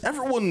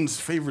Everyone's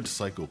favorite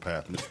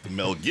psychopath, Mr.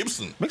 Mel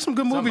Gibson. Makes some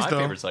good movies, though.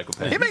 Favorite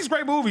psychopath. He makes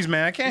great movies,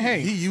 man. I can't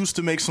hate. He used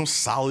to make some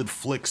solid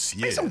flicks.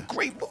 Yeah, Makes some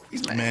great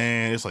movies, man.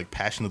 Man, it's like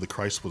Passion of the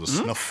Christ was a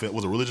snuff film,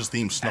 was a religious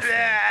themed snuff film.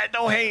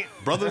 Don't hate,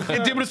 Brother.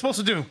 It did what it's supposed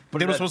to do. But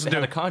Did what it's supposed to it had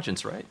do. a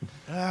conscience, right?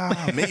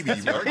 Maybe.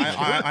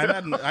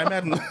 I'm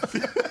adding.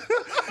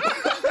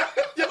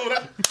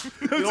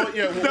 You know what?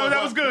 Yeah,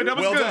 That was good. That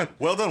was good.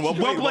 Well done. Well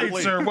played,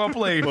 sir. Well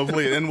played. Well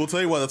played. And we'll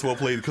tell you why that's well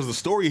played, because the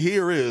story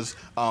here is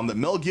that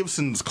Mel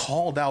Gibson's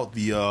called out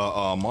the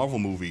Marvel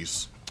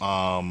movies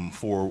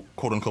for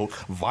quote unquote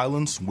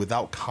violence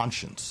without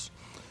conscience.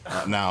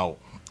 Now,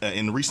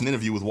 in a recent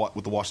interview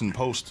with the Washington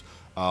Post,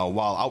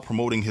 while out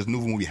promoting his new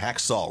movie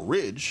Hacksaw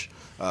Ridge,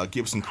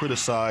 Gibson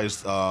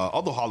criticized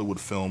other Hollywood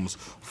films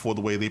for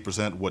the way they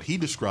present what he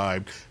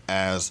described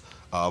as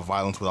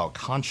violence without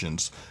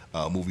conscience,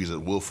 movies that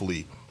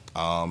willfully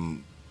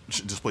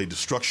display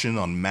destruction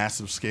on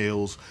massive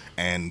scales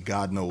and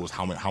God knows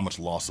how much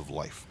loss of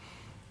life.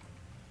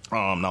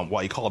 Now,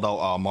 while he called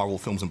out Marvel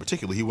films in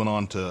particular, he went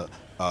on to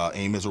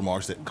aim his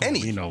remarks at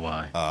any We know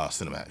why.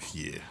 cinematic.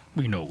 Yeah.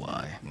 We know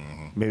why.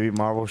 Maybe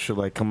Marvel should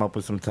like come up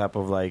with some type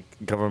of like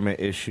government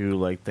issue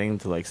like thing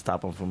to like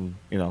stop them from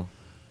You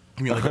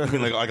mean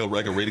like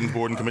a ratings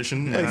board and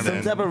commission? like And some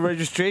then- type of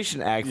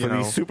registration act for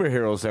these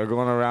superheroes that are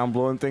going around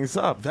blowing things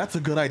up. That's a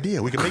good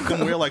idea. We could make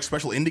them wear like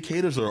special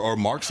indicators or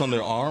marks on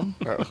their arm.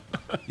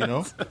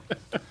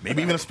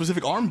 Maybe even a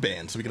specific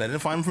armband so we can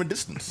identify them from a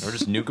distance. Or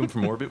just nuke them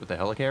from orbit with a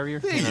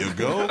helicarrier? There you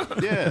go.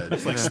 Yeah,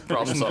 just like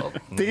Problem solved.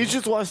 Did you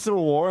just watch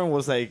Civil War and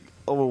was like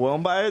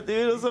overwhelmed by it,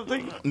 dude, or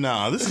something?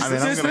 Nah, this is. I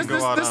mean, I'm gonna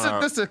go out on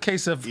a- This is a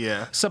case of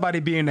Yeah. somebody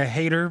being a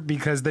hater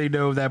because they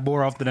know that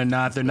more often than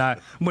not they're not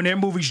when their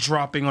movie's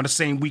dropping on the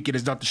same weekend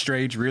as Doctor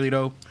Strange. Really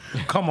though,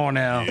 come on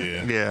now.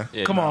 Yeah.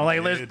 Yeah. Come on,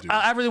 like dude.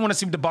 I really want to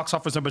see what the box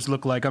office numbers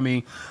look like. I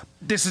mean,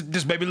 this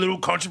may be a little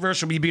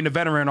controversial, me being a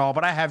veteran and all,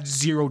 but I have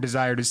zero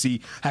desire to see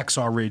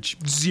Hacksaw Ridge.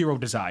 Zero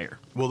desire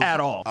at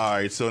all. All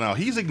right, so now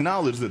he's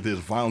acknowledged that there's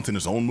violence in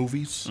his own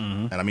movies,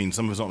 and I mean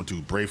some of his own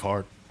too.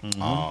 Braveheart,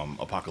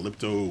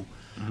 Apocalypto,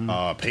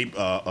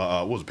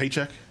 what was it?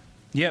 Paycheck.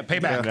 Yeah,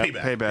 Payback.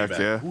 Payback,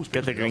 yeah. Who's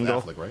Get the Payback? gringo.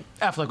 Affleck, right?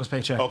 Affleck was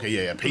Paycheck. Okay,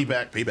 yeah.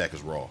 Payback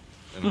is raw.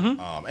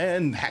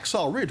 And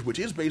Hacksaw Ridge, which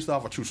is based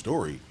off a true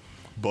story,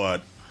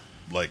 but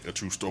like a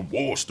true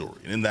war story.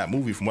 And in that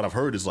movie, from what I've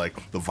heard, is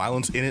like the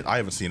violence in it. I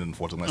haven't seen it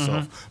unfortunately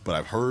myself, but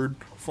I've heard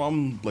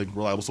from like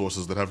reliable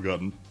sources that have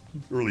gotten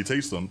early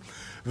taste on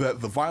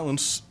that the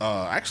violence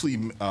actually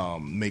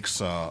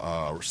makes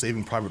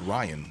Saving Private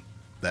Ryan,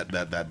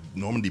 that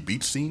Normandy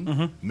beach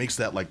scene, makes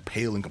that like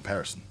pale in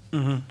comparison.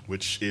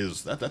 Which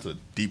is that's a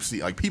deep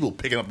sea, like people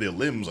picking up their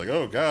limbs, like,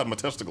 oh God, my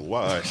testicle,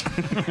 why?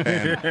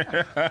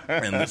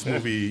 and this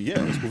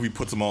movie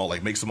puts them all,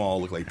 like, makes them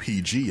all look like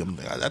PG. I'm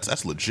like,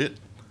 that's legit,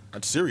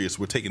 that's serious.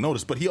 We're taking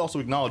notice. But he also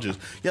acknowledges,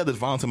 yeah, there's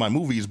violence in my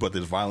movies, but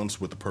there's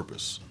violence with a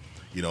purpose.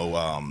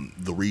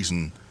 The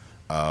reason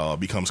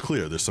becomes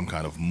clear. There's some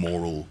kind of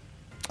moral.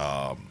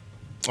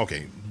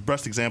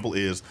 Best example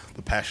is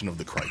The Passion of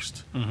the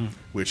Christ,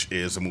 which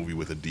is a movie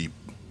with a deep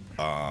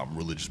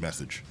religious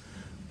message.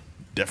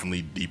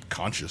 Definitely deep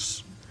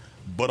conscious,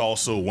 but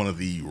also one of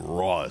the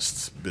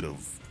rawest bit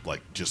of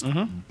like just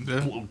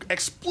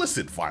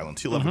explicit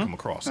violence he'll ever come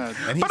across. And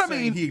he's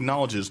saying he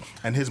acknowledges,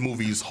 and his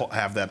movies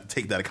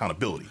take that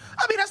accountability.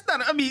 I mean, that's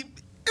not. I mean,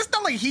 it's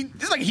not like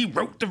he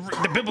wrote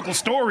the biblical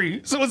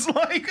story. So it's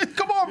like,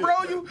 come on,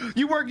 bro.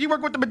 You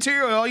work with the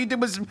material. All you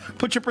did was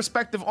put your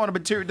perspective on the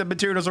material. The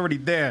material that's already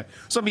there.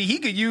 So I mean, he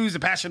could use the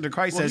Passion of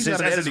Christ as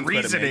his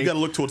reasoning. You got to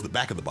look towards the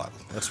back of the Bible.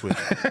 That's what.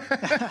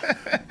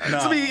 So,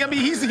 I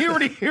mean, he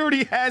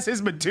already has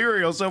his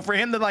material. So for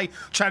him to like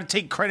try to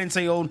take credit and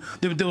say, "Oh,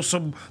 there was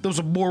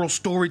a moral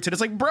story to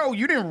this," like, bro,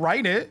 you didn't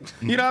write it.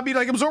 You know what I mean?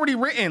 Like, it was already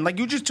written. Like,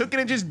 you just took it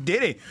and just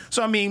did it.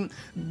 So I mean,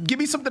 give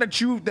me something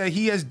that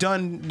he has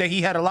done that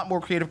he had a lot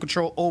more creative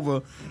control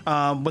over,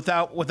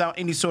 without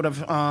any sort of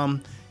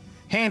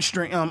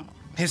hamstring,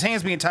 his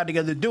hands being tied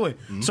together to do it.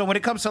 So when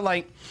it comes to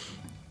like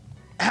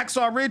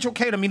Hacksaw Ridge,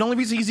 okay, I mean, the only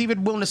reason he's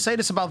even willing to say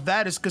this about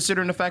that is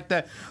considering the fact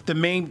that the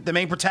main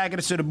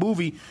protagonist of the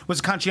movie was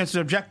a conscientious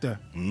objector.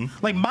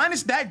 Like,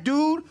 minus that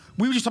dude,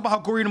 we were just talking about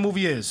how gory the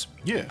movie is.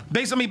 Yeah.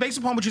 Based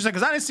upon what you said,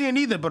 because I didn't see it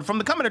either, but from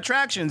the coming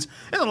attractions,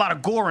 there's a lot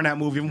of gore in that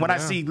movie from what I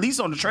see, at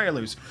least on the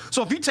trailers.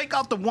 So if you take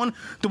out the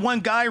one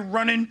guy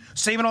running,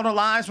 saving all the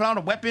lives without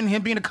a weapon,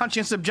 him being a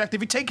conscientious objector,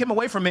 if you take him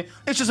away from it,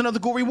 it's just another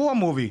gory war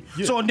movie.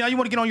 Yeah. So now you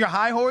want to get on your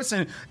high horse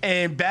and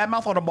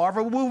badmouth all the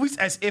Marvel movies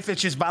as if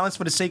it's just violence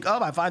for the sake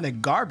of. I find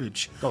that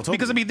garbage. Oh, totally.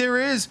 Because I mean, there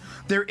is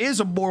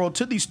a moral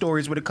to these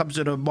stories when it comes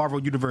to the Marvel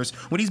universe.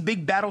 When these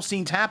big battle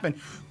scenes happen,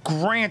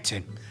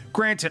 granted,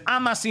 Granted,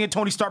 I'm not seeing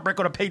Tony Stark break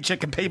out a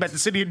paycheck and pay back the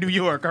city of New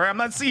York. All right, I'm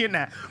not seeing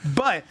that.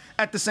 But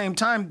at the same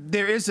time,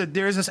 there is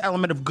this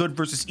element of good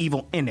versus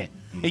evil in it.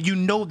 And you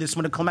know this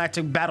when a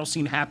climactic battle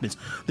scene happens.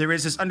 There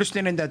is this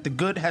understanding that the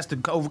good has to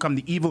overcome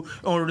the evil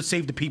in order to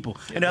save the people.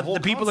 And the the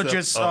people are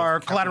just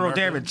collateral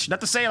damage. Not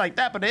to say it like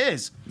that, but it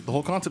is. The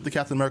whole concept of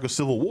Captain America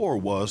Civil War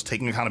was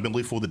taking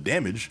accountability for the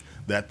damage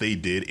that they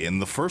did in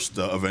the first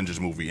Avengers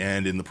movie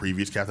and in the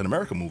previous Captain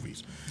America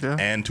movies. Yeah.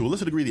 And to a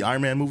lesser degree, the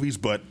Iron Man movies,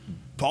 but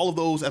all of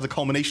those as a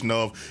culmination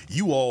of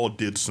you all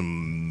did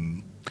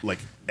some like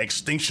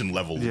extinction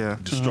level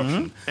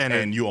destruction,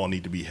 and you all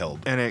need to be held.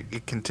 And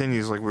it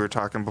continues like we were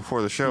talking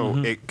before the show.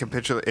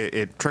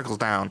 It trickles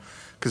down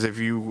because if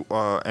you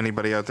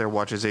anybody out there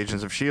watches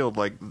Agents of S.H.I.E.L.D.,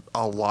 like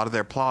a lot of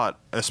their plot,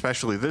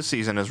 especially this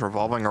season, is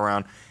revolving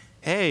around,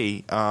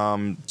 hey,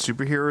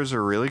 superheroes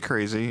are really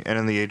crazy, and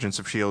in the Agents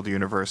of S.H.I.E.L.D.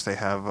 universe, they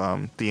have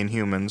the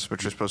Inhumans,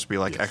 which are supposed to be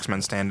like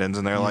X-Men stand-ins,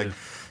 and they're like,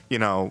 you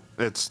know,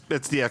 it's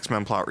the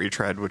X-Men plot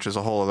retread, which is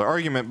a whole other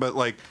argument, but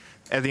like,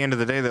 at the end of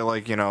the day, they're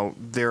like, you know,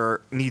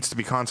 there needs to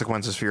be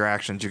consequences for your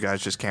actions. You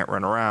guys just can't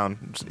run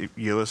around.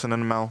 You listening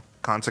to Mel?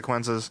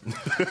 Consequences?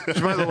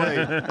 Which, by the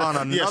way, on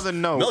another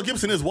note... Mel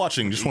Gibson is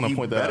watching. Just want to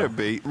point that out.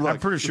 Be. Look, I'm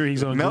pretty sure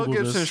he's on Mel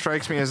Google Gibson this.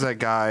 strikes me as that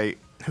guy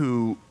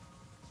who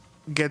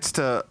gets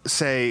to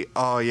say,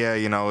 oh, yeah,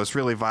 you know, it's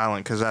really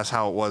violent because that's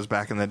how it was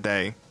back in the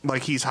day.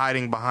 Like, he's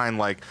hiding behind,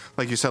 like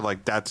you said,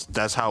 like,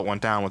 that's how it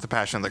went down with the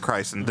Passion of the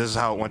Christ, and this is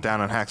how it went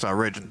down on Hacksaw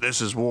Ridge, and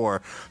this is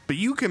war. But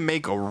you can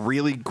make a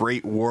really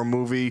great war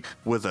movie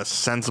with a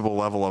sensible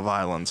level of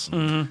violence.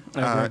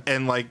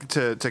 And, like,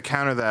 to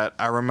counter that,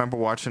 I remember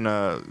watching,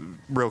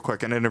 real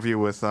quick, an interview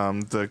with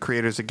the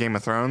creators of Game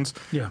of Thrones,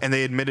 and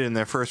they admitted in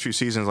their first few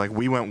seasons, like,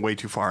 we went way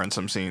too far in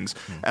some scenes,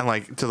 and,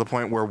 like, to the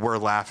point where we're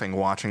laughing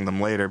watching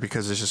them later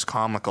because it's just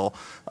comical.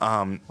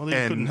 Well,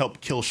 they couldn't help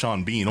kill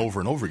Sean Bean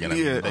over and over again. I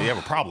mean, they have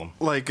a problem.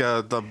 Like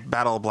the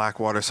Battle of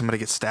Blackwater, somebody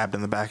gets stabbed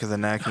in the back of the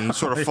neck and he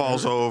sort of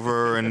falls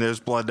over and there's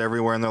blood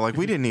everywhere, and they're like,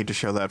 we didn't need to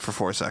show that for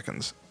 4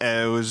 seconds.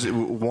 It was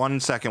 1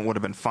 second would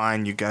have been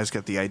fine. You guys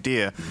get the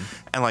idea.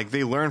 And like,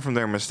 they learn from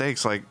their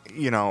mistakes. Like,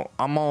 you know,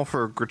 I'm all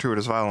for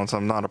gratuitous violence.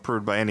 I'm not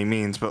approved by any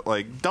means, but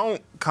like,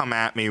 don't come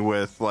at me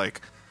with like,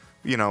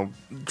 you know,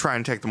 try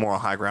and take the moral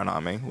high ground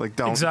on me. Like,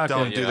 don't do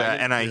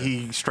that. And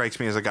he strikes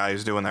me as a guy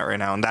who's doing that right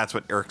now, and that's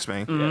what irks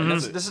me. Yeah, and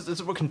this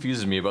is what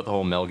confuses me about the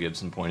whole Mel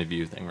Gibson point of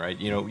view thing, right?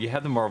 You know, you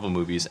have the Marvel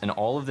movies, and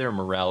all of their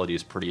morality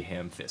is pretty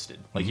ham-fisted.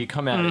 Like, you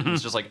come at it, and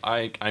it's just like,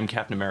 I'm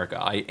Captain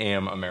America. I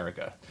am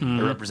America.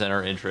 I represent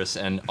our interests,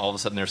 and all of a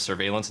sudden there's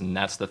surveillance, and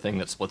that's the thing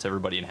that splits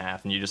everybody in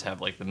half, and you just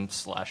have, like, them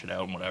slash it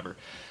out and whatever.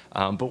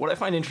 But what I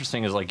find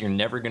interesting is, like, you're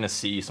never going to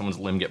see someone's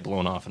limb get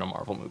blown off in a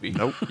Marvel movie.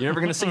 Nope. You're never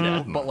going to see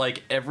that. But,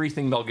 like,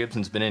 everything Mel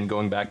Gibson's been in,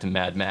 going back to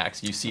Mad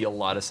Max, you see a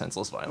lot of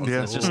senseless violence. Yeah.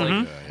 And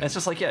it's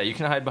just like, you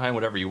can hide behind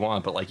whatever you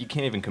want, but, like, you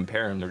can't even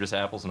compare them. They're just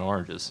apples and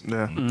oranges.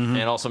 Yeah.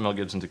 And also, Mel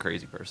Gibson's a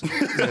crazy person.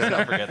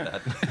 Don't forget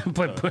that.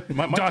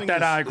 Dot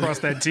that I across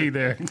that T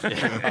there.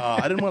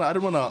 I didn't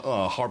want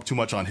to harp too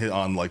much on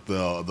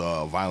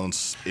the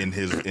violence in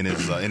his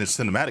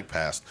cinematic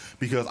past,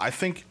 because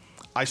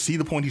I see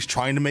the point he's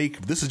trying to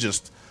make. This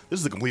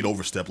is a complete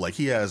overstep. Like,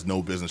 he has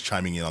no business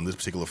chiming in on this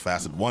particular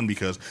facet. One,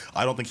 because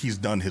I don't think he's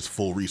done his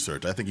full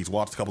research. I think he's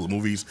watched a couple of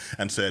movies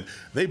and said,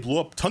 they blew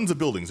up tons of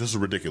buildings. This is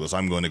ridiculous.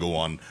 I'm going to go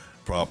on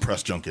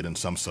press junket and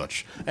some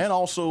such. And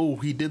also,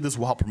 he did this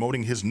while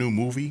promoting his new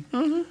movie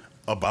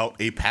about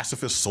a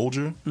pacifist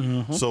soldier.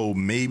 So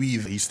maybe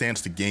he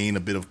stands to gain a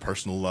bit of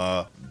personal,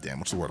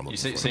 what's the word I'm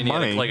looking for?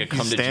 Money. Like a come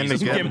to stand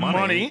Jesus to get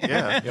money.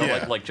 Yeah. You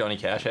know, like Johnny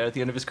Cash had at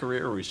the end of his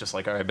career, where he's just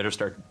like, all right, I better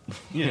start,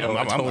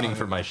 atoning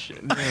for my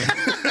shit.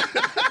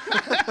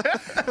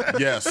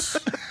 Yes,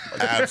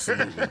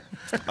 absolutely.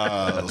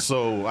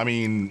 So, I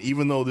mean,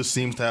 even though this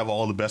seems to have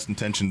all the best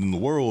intentions in the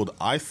world,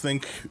 I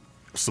think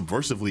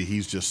subversively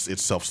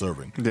it's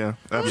self-serving. Yeah,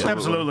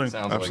 absolutely.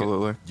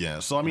 Absolutely. Like yeah.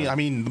 So I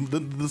mean,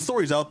 the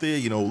story's out there.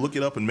 You know, look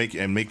it up and make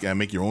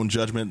your own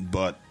judgment.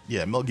 But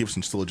yeah, Mel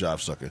Gibson's still a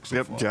jive sucker.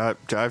 So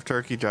jive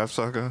turkey, jive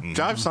sucker,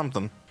 jive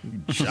something.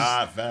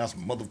 Jive fast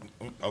mother.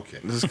 Okay.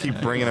 Just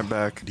keep bringing it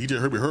back. DJ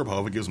Herbie Herb,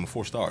 however, gives him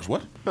 4 stars.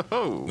 What?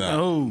 Oh.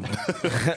 No.